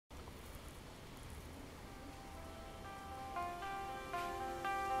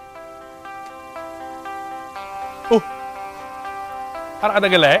Para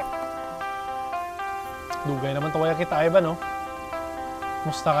kadagali. Dugay naman to kaya kita ay ba, no?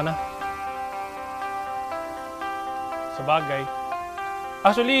 Musta ka na? Sa bagay.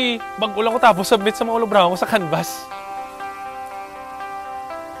 Actually, bago lang ko tapos submit sa mga hologram ko sa canvas.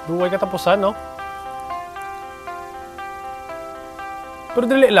 Dugay katapusan, no? Pero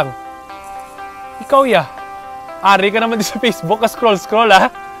dali lang. Ikaw, ya. Ari ka naman din sa Facebook, ka-scroll-scroll, ha?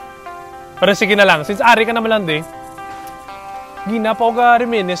 Pero sige na lang. Since ari ka naman lang din, gina pa ako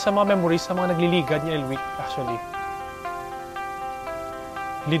ka-reminisce sa mga memories sa mga nagliligad niya Elwick, actually.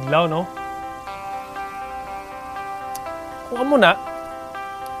 Lidlaw, no? Kung mo na,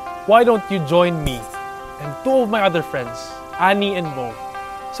 why don't you join me and two of my other friends, Annie and Mo,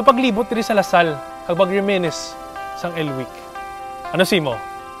 sa paglibot diri sa Lasal, kag mag-reminisce sang Elwick. Ano si mo?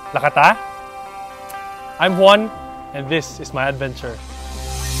 Lakata? I'm Juan, and this is my adventure.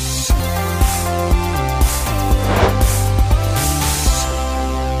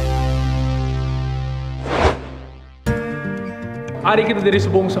 Ari kita diri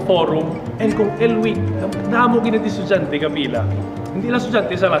subong sa forum, and kung Elwick, namo kinati estudyante kapila. Hindi lang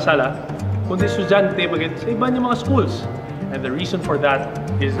estudyante sa Lasal, kundi estudyante bagay sa iba niya mga schools. And the reason for that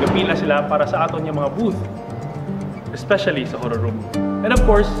is kapila sila para sa aton niya mga booth, especially sa horror room. And of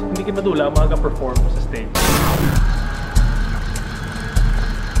course, hindi kita madula ang mga ka-perform sa stage.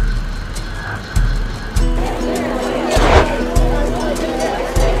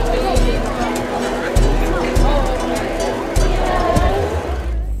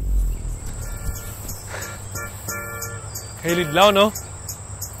 Hey, lidlaw, no?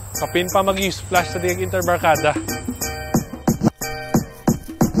 Kapin pa mag-use flash sa diag interbarkada.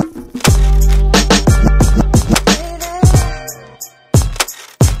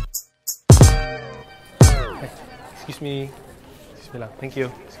 Excuse me lang. Thank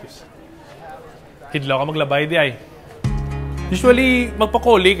you. Excuse. Hidlaw ka maglabay di ay. Usually,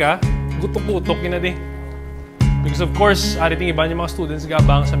 magpakoli ka, gutok-gutok yun na di. Because of course, ariting iba niya mga students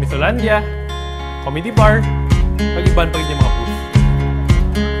gabang sa Mytholandia, comedy bar, pag-iban pag niya mga booth.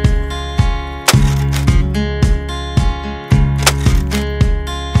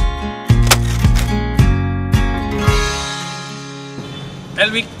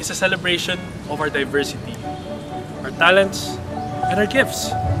 Elwick is a celebration of our diversity, our talents, and our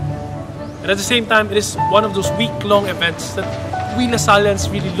gifts. And at the same time, it is one of those week-long events that we Lasallians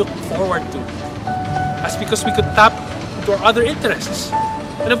really look forward to. As because we could tap into our other interests.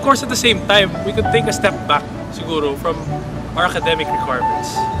 And of course, at the same time, we could take a step back, siguro, from our academic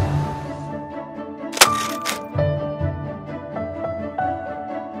requirements.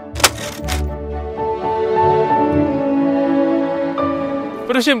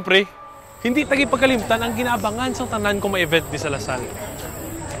 Pero siyempre, hindi tagi pagkalimtan ang ginaabangan sa tanan kong may event di sa Lasal.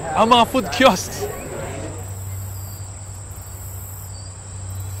 Ang mga food kiosks.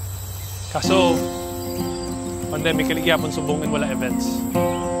 Kaso, pandemically gyapon subong wala events.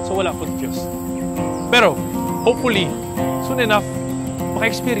 So wala food kiosk. Pero, hopefully, soon enough,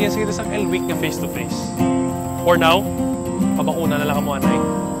 maka-experience kita sa Elwick na face-to-face. For now, pabakuna na lang mo, anay.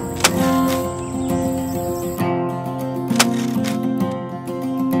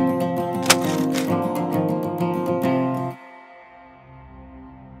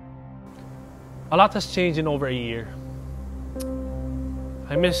 A lot has changed in over a year.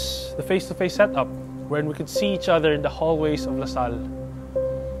 I miss the face-to-face setup when we could see each other in the hallways of Lasal.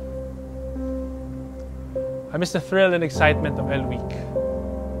 I miss the thrill and excitement of Elwick.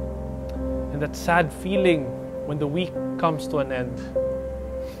 And that sad feeling when the week comes to an end.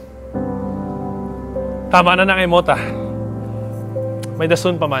 Tama na ng emota. May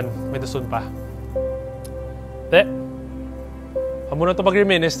dasun pa man. May dasun pa. Te, amo na ito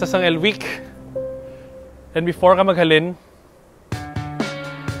pag-reminisce tas ang Elwick. And before ka maghalin,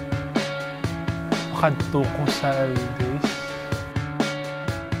 Makadto ko sa LDAYS.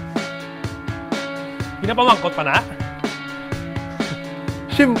 Pinapamangkot pa na?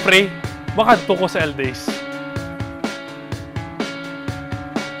 Siyempre, Makadto ko sa LDAYS.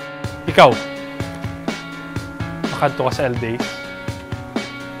 Ikaw, Makadto ka sa LDAYS?